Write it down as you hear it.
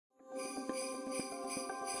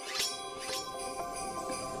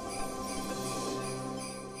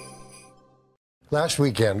Last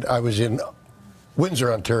weekend, I was in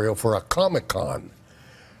Windsor, Ontario for a Comic-Con.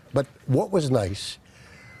 But what was nice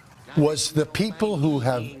was the people who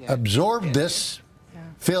have absorbed this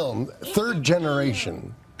film, third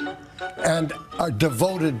generation, and are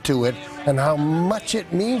devoted to it, and how much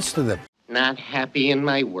it means to them. Not happy in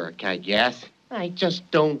my work, I guess. I just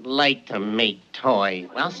don't like to make toys.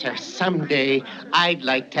 Well, sir, someday I'd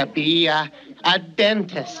like to be a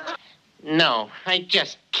dentist. No, I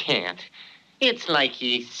just can't. It's like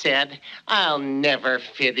he said, I'll never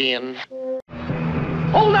fit in.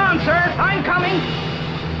 Hold on, sir. I'm coming.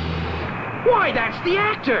 Why, that's the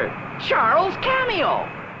actor. Charles Cameo.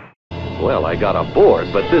 Well, I got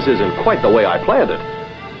aboard, but this isn't quite the way I planned it.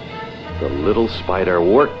 The little spider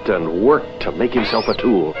worked and worked to make himself a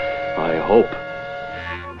tool, I hope.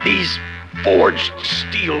 These forged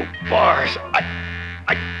steel bars, I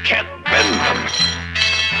can't bend them.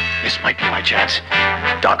 This might be my chance.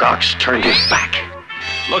 Doc Ock turned his back.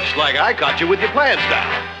 Looks like I caught you with your plans down.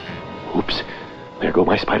 Oops, there go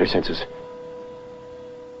my spider senses.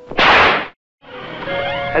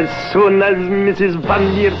 As soon as Mrs.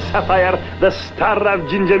 Van Meer Sapphire, the star of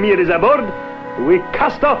Gingermere, is aboard, we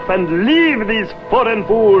cast off and leave these foreign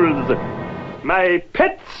fools. My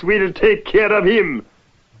pets will take care of him.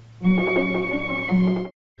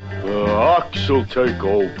 Ox'll take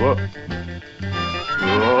over.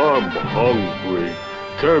 I'm hungry.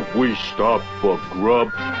 Can't we stop for grub?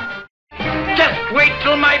 Just wait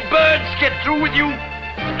till my birds get through with you.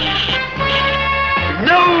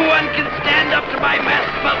 No one can stand up to my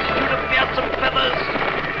vast multitude of fearsome feathers.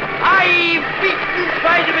 I've beaten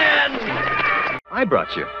Spider-Man. I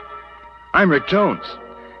brought you. I'm Rick Jones.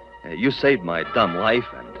 You saved my dumb life,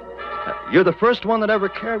 and you're the first one that ever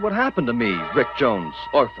cared what happened to me, Rick Jones,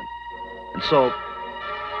 orphan. And so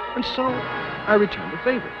I returned the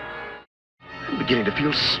favor. I'm beginning to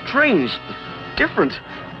feel strange, different.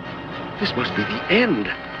 This must be the end.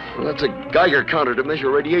 Well, that's a Geiger counter to measure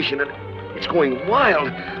radiation, and it's going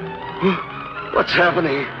wild. What's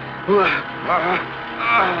happening?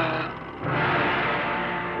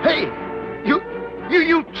 Hey,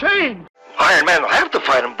 you changed. Iron Man will have to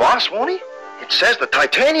fight him, boss, won't he? It says the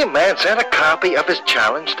Titanium Man sent a copy of his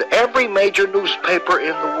challenge to every major newspaper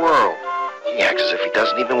in the world. He acts as if he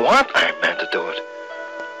doesn't even want Iron Man to do it.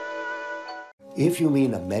 If you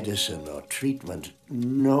mean a medicine or treatment,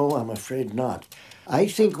 no, I'm afraid not. I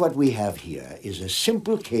think what we have here is a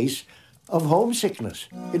simple case of homesickness.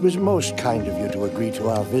 It was most kind of you to agree to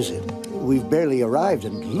our visit. We've barely arrived,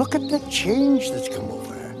 and look at the change that's come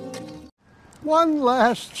over her. One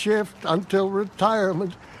last shift until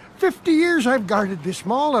retirement. 50 years I've guarded this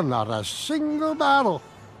mall and not a single battle.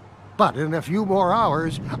 But in a few more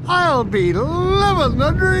hours, I'll be living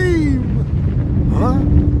the dream. Huh?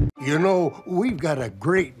 You know, we've got a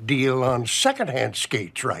great deal on secondhand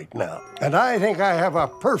skates right now. And I think I have a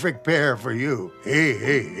perfect pair for you.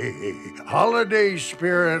 Hey. Holiday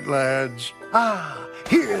spirit, lads. Ah,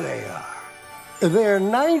 here they are. They're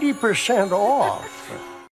 90% off.